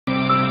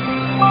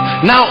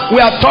Now, we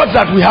are taught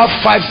that we have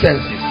 5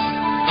 senses.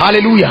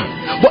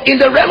 Hallelujah. But in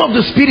the realm of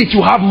the spirit,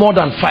 you have more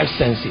than 5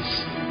 senses.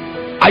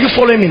 Are you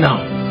following me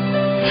now?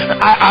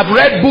 I've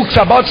read books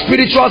about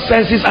spiritual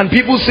senses, and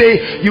people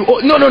say,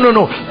 no.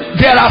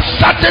 There are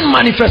certain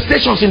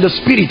manifestations in the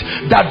spirit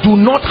that do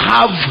not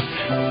have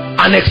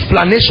an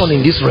explanation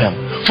in this realm.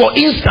 For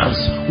instance,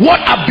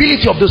 what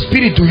ability of the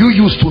spirit do you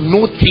use to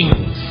know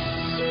things?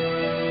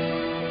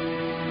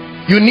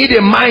 You need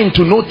a mind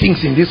to know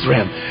things in this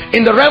realm.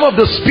 In the realm of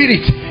the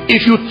spirit,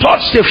 if you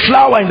touch the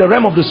flower in the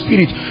realm of the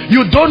spirit,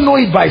 you don't know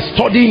it by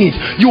studying it.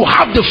 You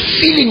have the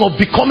feeling of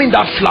becoming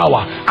that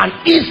flower, and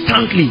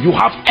instantly you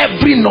have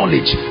every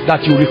knowledge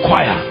that you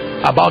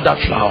require about that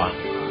flower.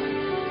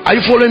 Are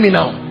you following me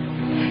now?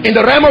 In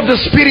the realm of the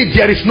spirit,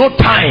 there is no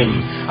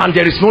time and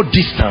there is no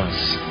distance.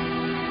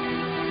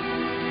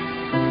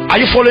 Are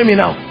you following me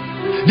now?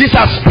 These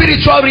are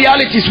spiritual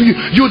realities.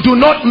 You do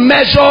not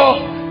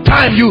measure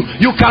time.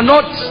 You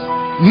cannot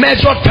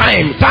measure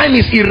time. Time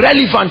is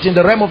irrelevant in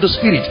the realm of the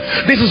spirit.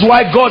 This is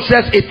why God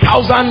says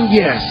 1,000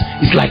 years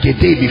is like a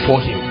day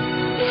before him.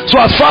 So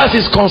as far as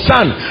he's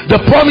concerned, the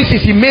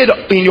promises he made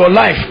in your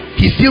life,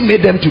 he still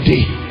made them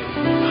today.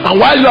 And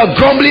while you are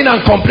grumbling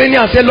and complaining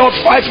and say, Lord,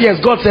 5 years,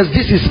 God says,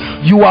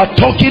 you are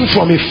talking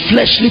from a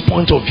fleshly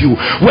point of view.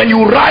 When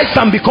you rise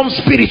and become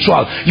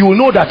spiritual, you will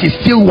know that it's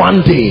still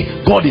one day.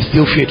 God is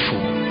still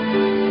faithful.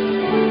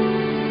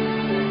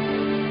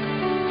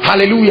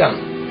 Hallelujah.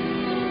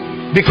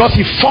 Because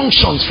he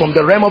functions from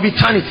the realm of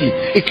eternity.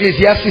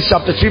 Ecclesiastes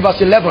chapter 3 verse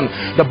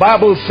 11, the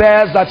Bible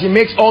says that he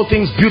makes all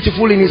things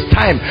beautiful in his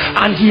time,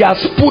 and he has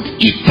put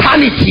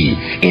eternity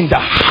in the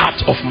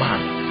heart of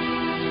man.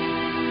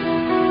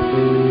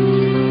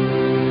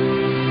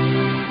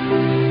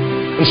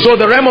 And so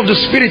the realm of the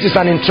spirit is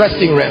an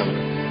interesting realm.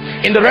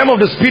 In the realm of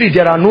the spirit,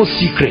 there are no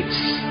secrets.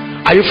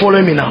 Are you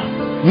following me now?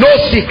 No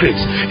secrets.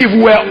 If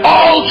we were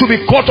all to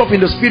be caught up in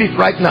the spirit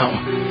right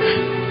now,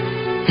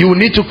 you will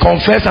need to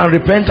confess and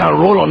repent and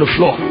roll on the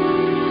floor,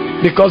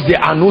 because there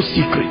are no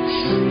secrets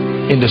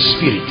in the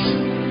spirit.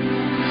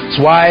 That's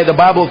why the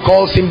Bible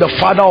calls him the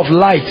Father of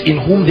light, in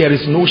whom there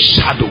is no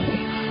shadow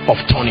of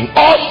turning.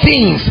 All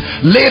things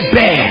lay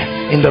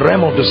bare in the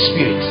realm of the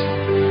spirit.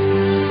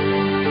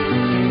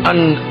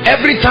 And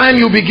every time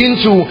you begin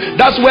to,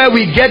 that's where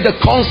we get the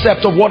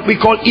concept of what we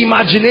call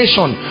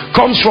imagination.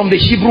 Comes from the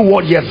Hebrew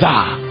word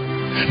yazah.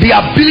 The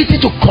ability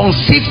to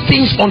conceive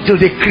things until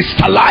they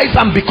crystallize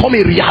and become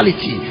a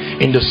reality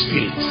in the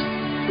spirit.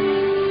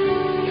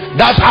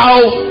 That's how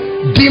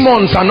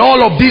demons and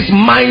all of these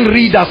mind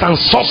readers and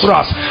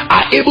sorcerers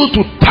are able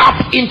to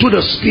tap into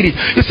the spirit.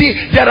 You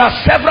see, there are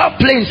several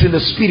planes in the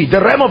spirit.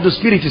 The realm of the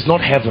spirit is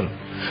not heaven.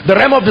 The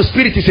realm of the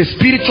spirit is a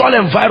spiritual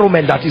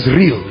environment that is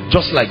real,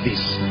 just like this.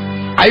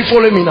 Are you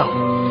following me now?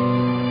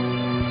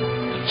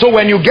 So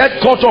when you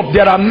get caught up,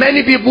 there are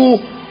many people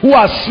who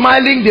are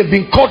smiling. They've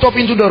been caught up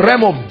into the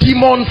realm of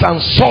demons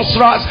and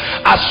sorcerers,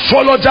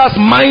 astrologers,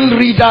 mind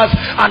readers,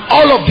 and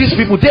all of these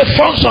people. They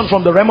function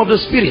from the realm of the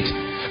spirit.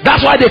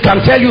 That's why they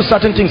can tell you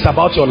certain things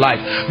about your life,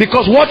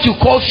 because what you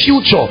call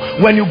future,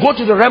 when you go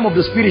to the realm of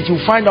the spirit,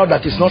 you find out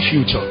that it's not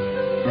future.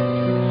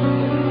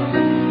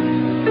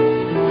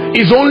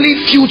 It's only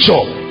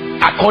future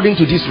according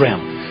to this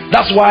realm.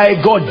 That's why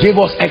God gave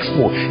us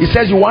Expo. He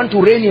says, you want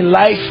to reign in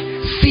life,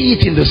 see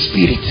it in the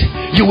spirit.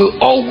 You will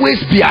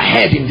always be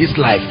ahead in this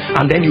life,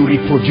 and then you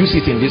reproduce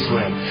it in this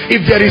realm.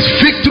 If there is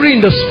victory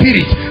in the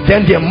spirit,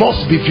 then there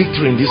must be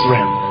victory in this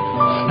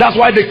realm. That's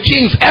why the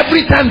kings,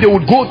 every time they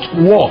would go to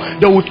war,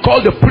 they would call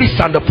the priests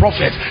and the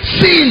prophets,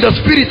 see in the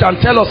spirit and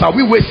tell us, are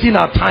we wasting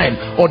our time,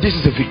 or this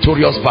is a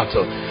victorious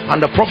battle? And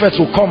the prophets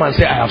will come and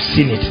say, I have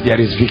seen it, there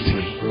is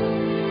victory.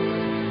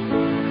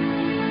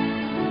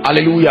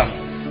 Hallelujah.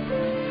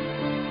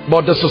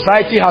 But the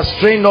society has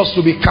trained us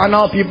to be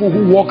carnal people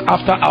who walk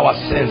after our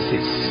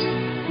senses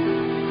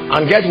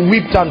and get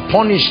whipped and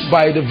punished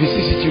by the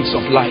vicissitudes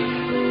of life.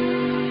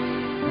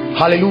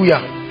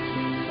 Hallelujah.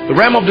 The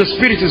realm of the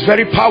spirit is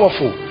very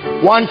powerful.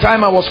 One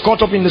time I was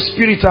caught up in the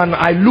spirit, and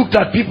I looked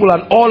at people,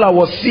 and all I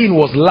was seeing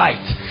was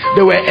light.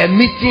 They were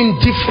emitting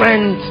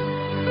different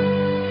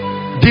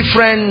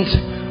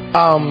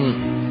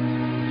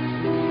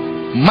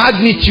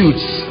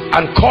magnitudes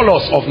and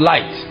colors of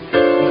light.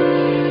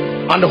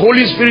 And the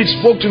Holy Spirit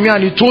spoke to me,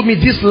 and he told me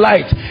this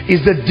light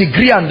is the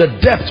degree and the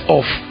depth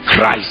of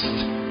Christ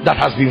that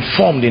has been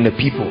formed in the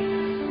people.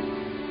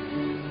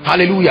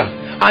 Hallelujah.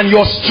 And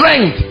your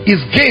strength is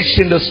gauged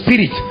in the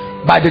spirit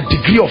by the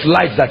degree of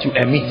light that you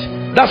emit.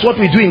 That's what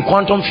we do in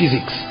quantum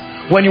physics.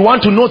 When you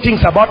want to know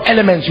things about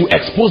elements, you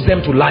expose them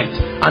to light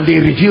and they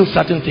reveal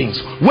certain things.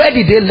 Where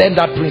did they learn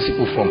that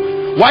principle from?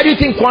 Why do you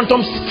think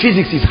quantum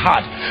physics is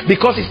hard?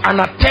 Because it's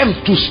an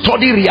attempt to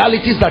study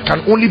realities that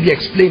can only be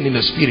explained in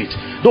the spirit.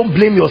 Don't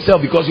blame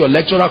yourself because your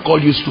lecturer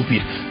called you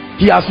stupid.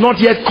 He has not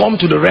yet come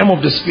to the realm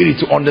of the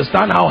spirit to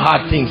understand how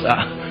hard things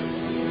are.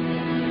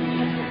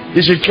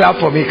 You should clap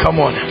for me, come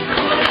on.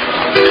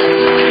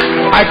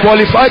 I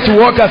qualified to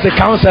work as a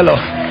counselor.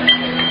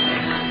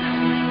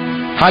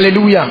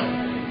 Hallelujah.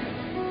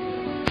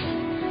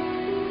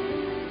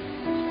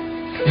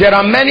 There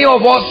are many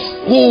of us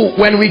who,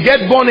 when we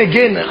get born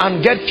again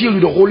and get filled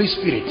with the Holy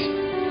Spirit,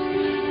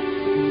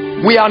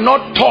 we are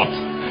not taught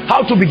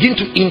how to begin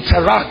to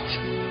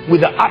interact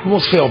with the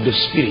atmosphere of the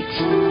Spirit.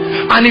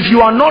 And if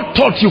you are not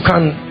taught, you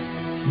can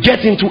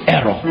get into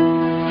error,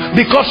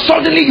 because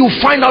suddenly you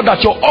find out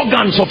that your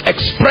organs of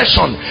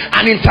expression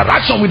and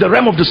interaction with the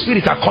realm of the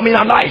Spirit are coming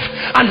alive,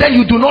 and then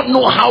you do not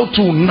know how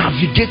to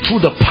navigate through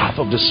the path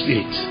of the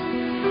Spirit.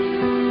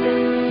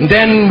 And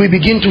then we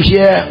begin to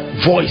hear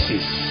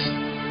voices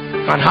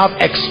and have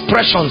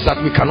expressions that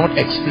we cannot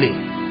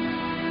explain.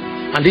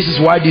 And this is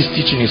why this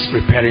teaching is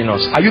preparing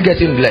us. Are you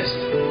getting blessed?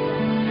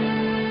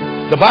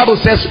 The Bible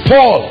says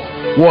Paul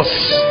was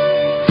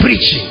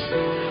preaching,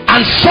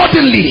 and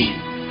suddenly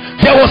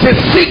there was a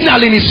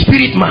signal in his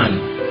spirit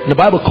man. The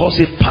Bible calls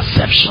it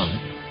perception.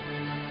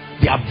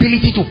 The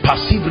ability to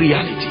perceive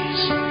realities.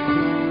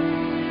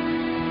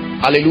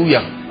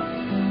 Hallelujah.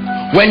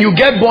 When you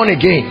get born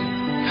again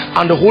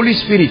and the Holy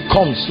Spirit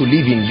comes to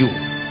live in you,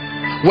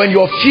 when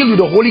you're filled with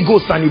the Holy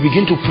Ghost and you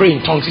begin to pray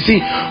in tongues, you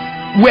see,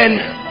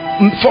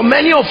 for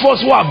many of us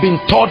who have been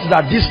taught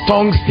that this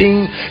tongues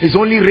thing is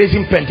only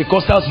raising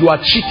Pentecostals, you are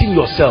cheating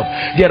yourself.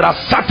 There are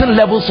certain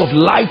levels of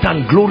light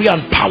and glory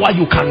and power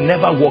you can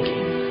never walk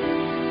in.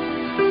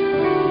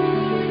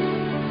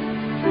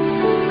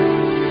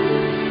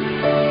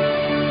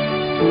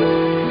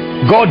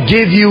 God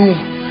gave you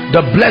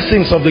the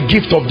blessings of the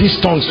gift of these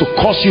tongues to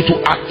cause you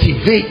to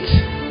activate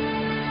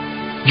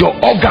your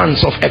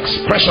organs of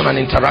expression and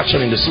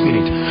interaction in the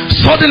Spirit.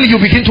 Suddenly you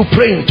begin to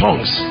pray in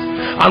tongues,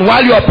 and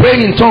while you are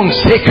praying in tongues,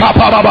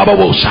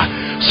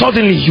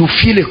 suddenly you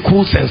feel a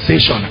cool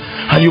sensation,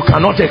 and you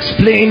cannot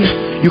explain,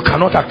 you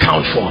cannot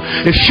account for.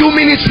 A few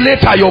minutes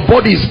later your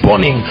body is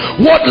burning.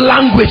 What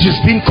language is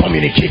being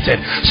communicated?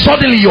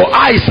 Suddenly your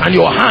eyes and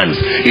your hands,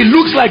 it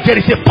looks like there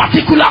is a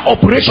particular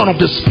operation of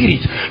the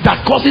Spirit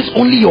that causes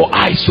only your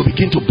eyes to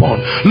begin to burn.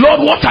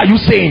 Lord, what are you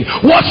saying?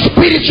 What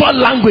spiritual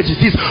language is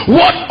this?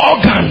 What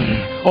organ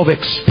of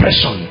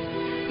expression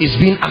is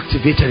being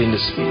activated in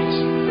the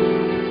Spirit?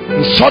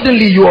 And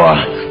suddenly you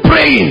are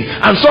praying,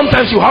 and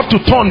sometimes you have to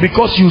turn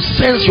because you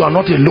sense you are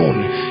not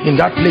alone in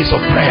that place of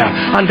prayer,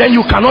 and then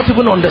you cannot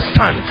even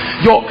understand.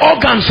 Your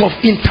organs of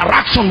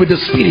interaction with the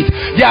Spirit,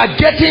 they are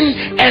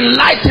getting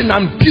enlightened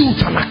and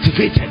built and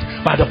activated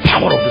by the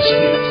power of the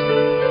Spirit.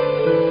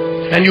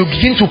 And you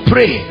begin to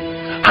pray,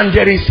 and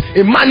there is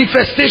a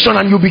manifestation,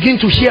 and you begin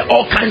to hear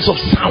all kinds of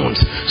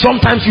sounds.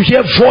 Sometimes you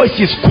hear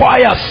voices,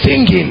 choir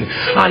singing,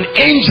 and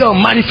angel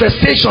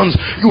manifestations.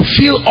 You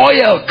feel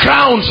oil,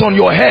 crowns on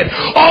your head,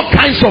 all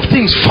kinds of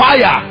things,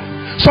 fire.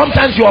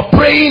 Sometimes you are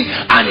praying,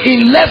 and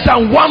in less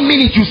than 1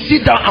 minute you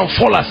sit down and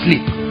fall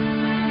asleep,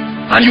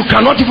 and you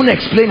cannot even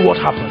explain what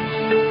happened.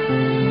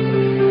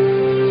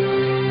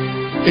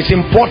 It's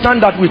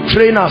important that we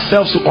train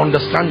ourselves to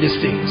understand these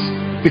things,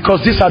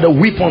 because these are the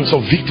weapons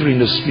of victory in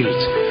the Spirit.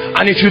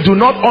 And if you do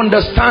not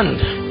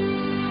understand,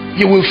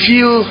 you will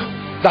feel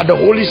that the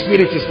Holy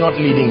Spirit is not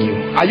leading you.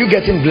 Are you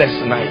getting blessed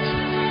tonight?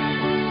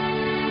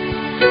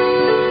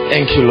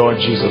 Thank you, Lord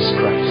Jesus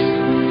Christ.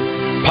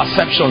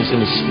 Perceptions in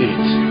the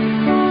Spirit.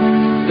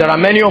 There are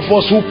many of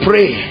us who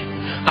pray,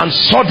 and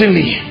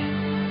suddenly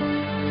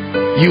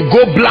you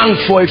go blank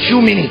for a few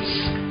minutes.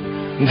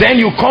 Then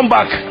you come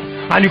back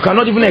and you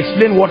cannot even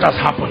explain what has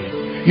happened.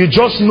 You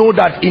just know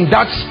that in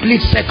that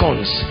split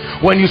seconds,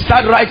 when you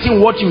start writing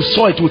what you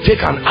saw, it will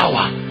take an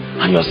hour,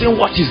 and you're saying,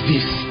 what is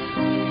this?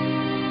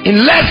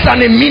 In less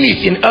than a minute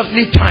in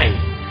earthly time,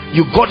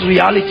 you got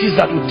realities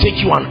that will take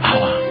you an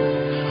hour.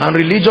 And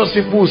religious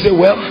people will say,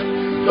 well,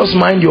 just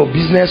mind your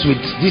business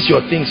with these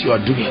your things you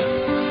are doing.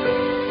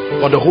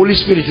 But the Holy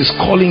Spirit is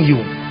calling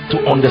you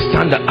to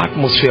understand the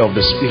atmosphere of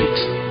the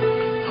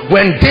Spirit.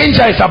 When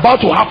danger is about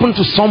to happen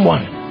to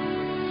someone,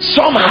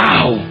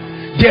 somehow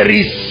there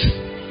is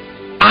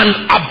an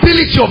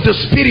ability of the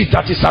Spirit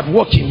that is at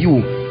work in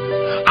you,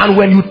 and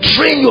when you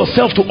train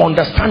yourself to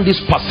understand these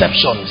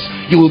perceptions,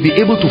 you will be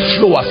able to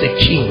flow as a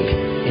king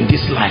in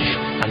this life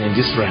and in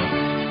this realm.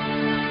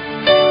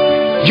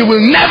 You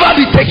will never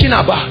be taken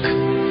aback.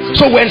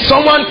 So when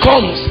someone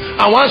comes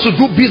and wants to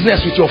do business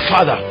with your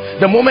father,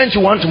 the moment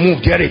you want to move,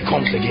 there it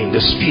comes again,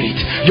 the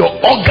Spirit. Your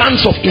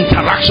organs of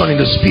interaction in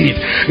the Spirit.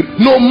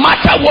 No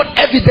matter what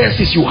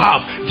evidences you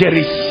have, there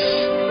is.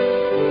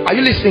 Are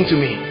you listening to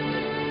me?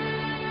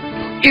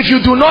 If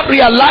you do not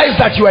realize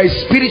that you are a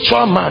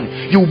spiritual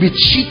man, you will be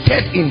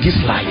cheated in this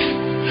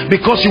life,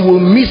 because you will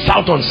miss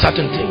out on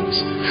certain things.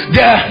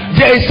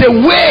 There is a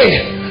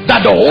way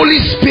that the Holy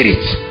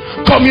Spirit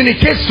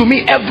communicates to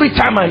me every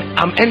time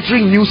I'm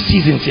entering new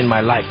seasons in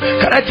my life.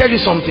 Can I tell you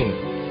something?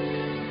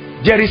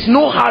 There is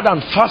no hard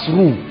and fast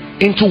rule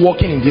into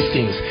walking in these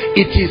things.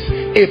 It is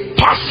a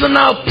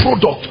personal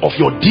product of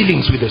your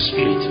dealings with the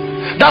Spirit.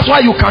 That's why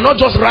you cannot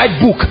just write a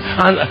book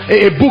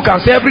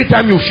and say every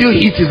time you feel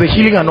it is a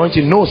healing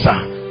anointing. No, sir.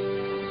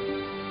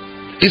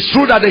 It's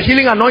true that the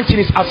healing anointing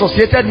is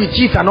associated with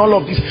it and all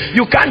of this.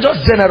 You can't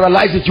just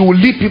generalize it. You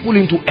will lead people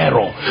into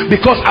error,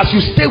 because as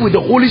you stay with the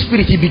Holy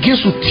Spirit, he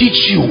begins to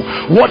teach you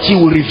what he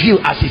will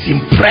reveal as his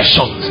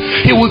impressions.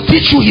 He will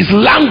teach you his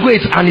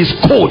language and his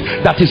code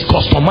that is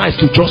customized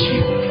to just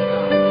you.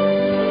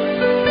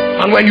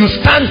 And when you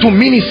stand to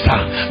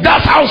minister,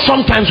 that's how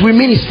sometimes we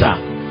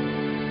minister.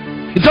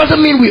 It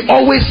doesn't mean we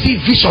always see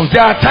visions.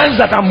 There are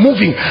times that I'm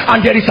moving and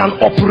there is an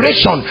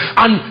operation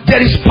and there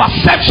is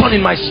perception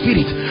in my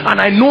spirit, and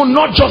I know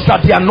not just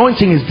that the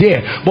anointing is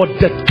there, but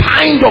the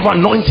kind of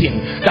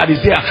anointing that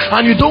is there.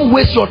 And you don't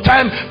waste your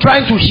time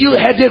trying to heal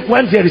headache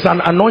when there is an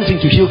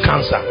anointing to heal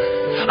cancer,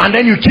 and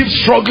then you keep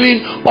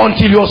struggling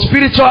until your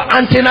spiritual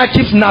antenna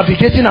keeps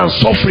navigating and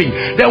suffering.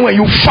 Then when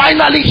you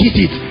finally hit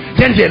it,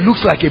 then there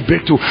looks like a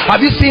breakthrough.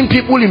 Have you seen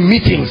people in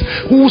meetings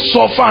who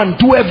suffer and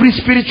do every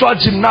spiritual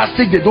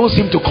gymnastic? They don't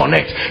seem to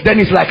connect. Then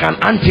it's like an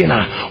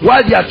antenna.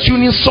 While they are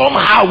tuning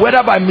somehow,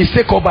 whether by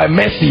mistake or by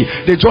mercy,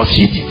 they just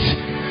hit it.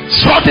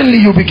 Suddenly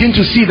you begin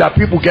to see that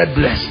people get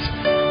blessed.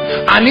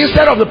 And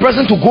instead of the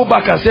person to go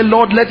back and say,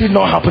 Lord, let it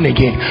not happen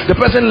again, the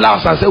person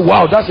laughs and says,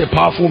 wow, that's a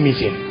powerful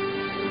meeting.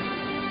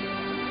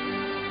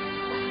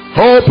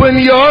 Open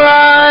your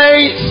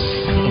eyes.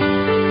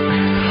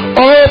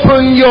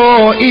 Open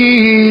your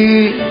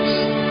ears,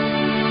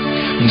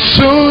 and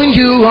soon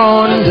you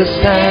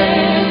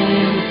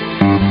understand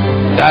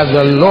that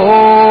the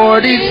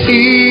Lord is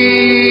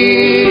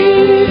here.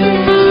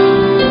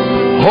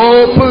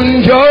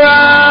 Open your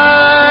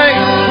eyes,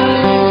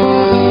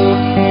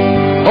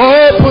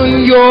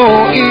 open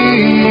your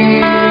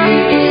ears,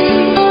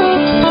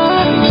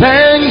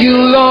 then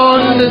you'll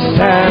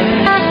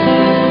understand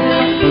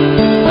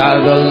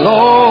that the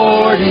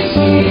Lord is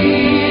here.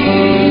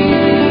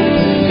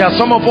 There are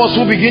some of us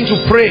who begin to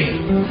pray,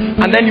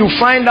 and then you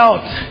find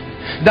out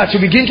that you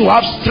begin to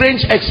have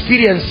strange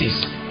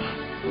experiences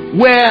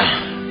where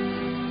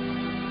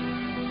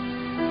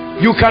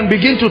you can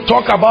begin to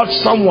talk about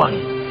someone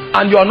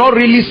and you are not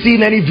really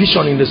seeing any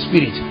vision in the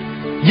spirit,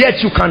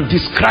 yet you can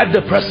describe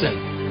the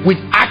person with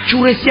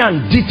accuracy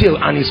and detail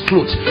and his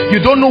clothes. You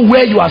don't know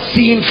where you are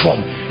seeing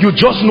from, you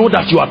just know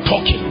that you are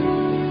talking.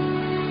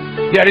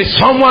 There is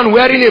someone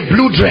wearing a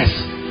blue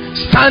dress,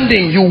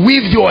 standing, you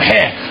weave your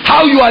hair.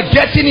 How you are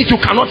getting it, you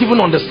cannot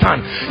even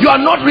understand. You are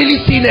not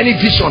really seeing any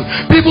vision.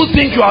 People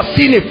think you are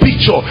seeing a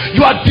picture.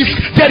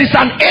 There is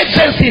an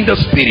agency in the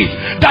spirit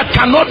that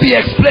cannot be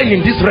explained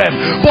in this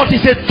realm, but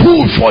it's a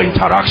tool for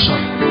interaction.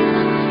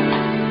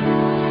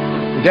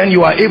 Then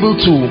you are able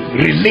to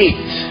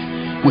relate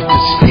with the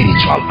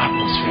spiritual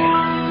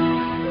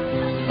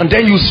atmosphere, and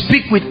then you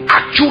speak with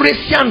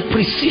accuracy and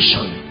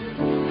precision,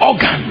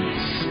 organs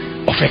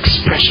of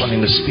expression in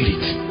the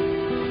spirit.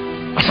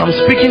 As I'm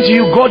speaking to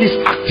you, God is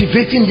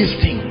activating these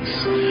things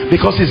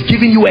because he's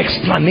giving you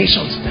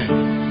explanations then.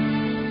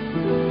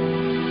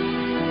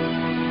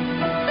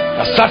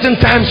 At certain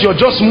times you're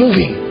just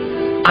moving,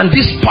 and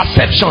these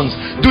perceptions,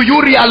 do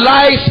you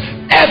realize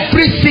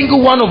every single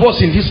one of us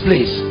in this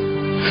place,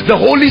 the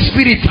Holy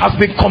Spirit has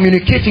been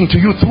communicating to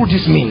you through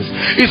these means?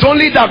 It's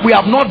only that we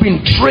have not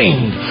been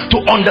trained to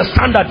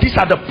understand that these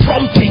are the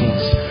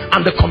promptings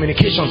and the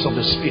communications of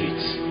the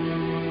Spirit.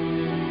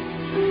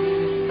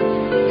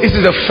 This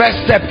is the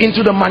first step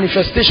into the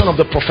manifestation of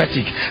the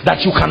prophetic,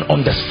 that you can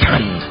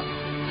understand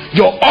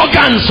your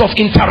organs of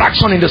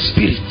interaction in the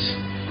spirit.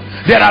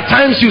 There are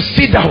times you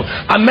sit down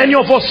and many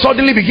of us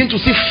suddenly begin to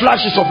see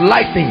flashes of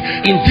lightning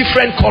in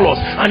different colors,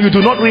 and you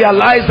do not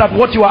realize that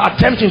what you are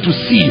attempting to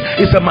see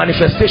is the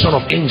manifestation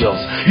of angels.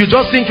 You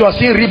just think you are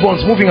seeing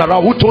ribbons moving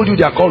around. Who told you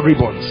they are called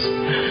ribbons?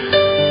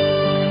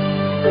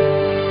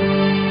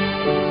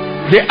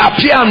 They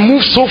appear and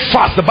move so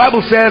fast. The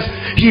Bible says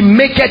he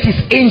maketh his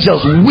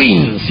angels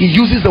wings. He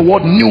uses the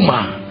word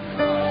pneuma,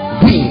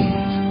 wings.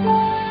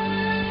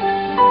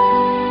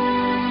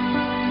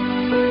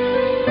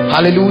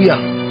 Hallelujah.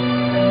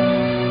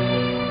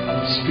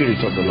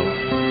 Spirit of the Lord.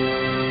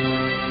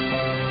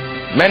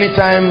 Many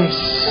times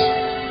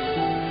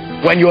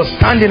when you're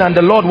standing and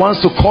the Lord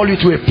wants to call you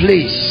to a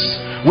place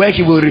where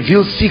he will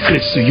reveal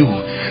secrets to you,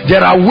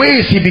 there are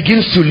ways he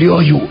begins to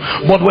lure you.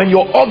 But when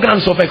your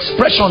organs of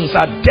expressions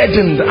are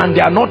deadened and they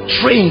are not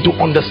trained to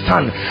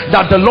understand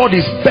that the Lord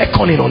is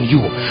beckoning on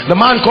you. The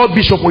man called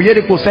Bishop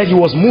Oyedepo said he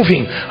was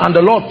moving and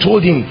the Lord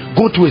told him,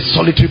 go to a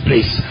solitary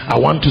place, I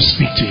want to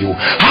speak to you.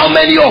 How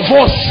many of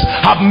us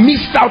have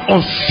missed out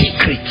on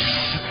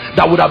secrets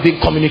that would have been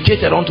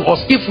communicated unto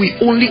us if we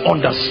only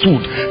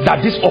understood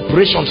that these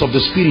operations of the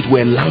Spirit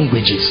were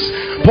languages?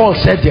 Paul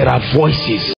said there are voices.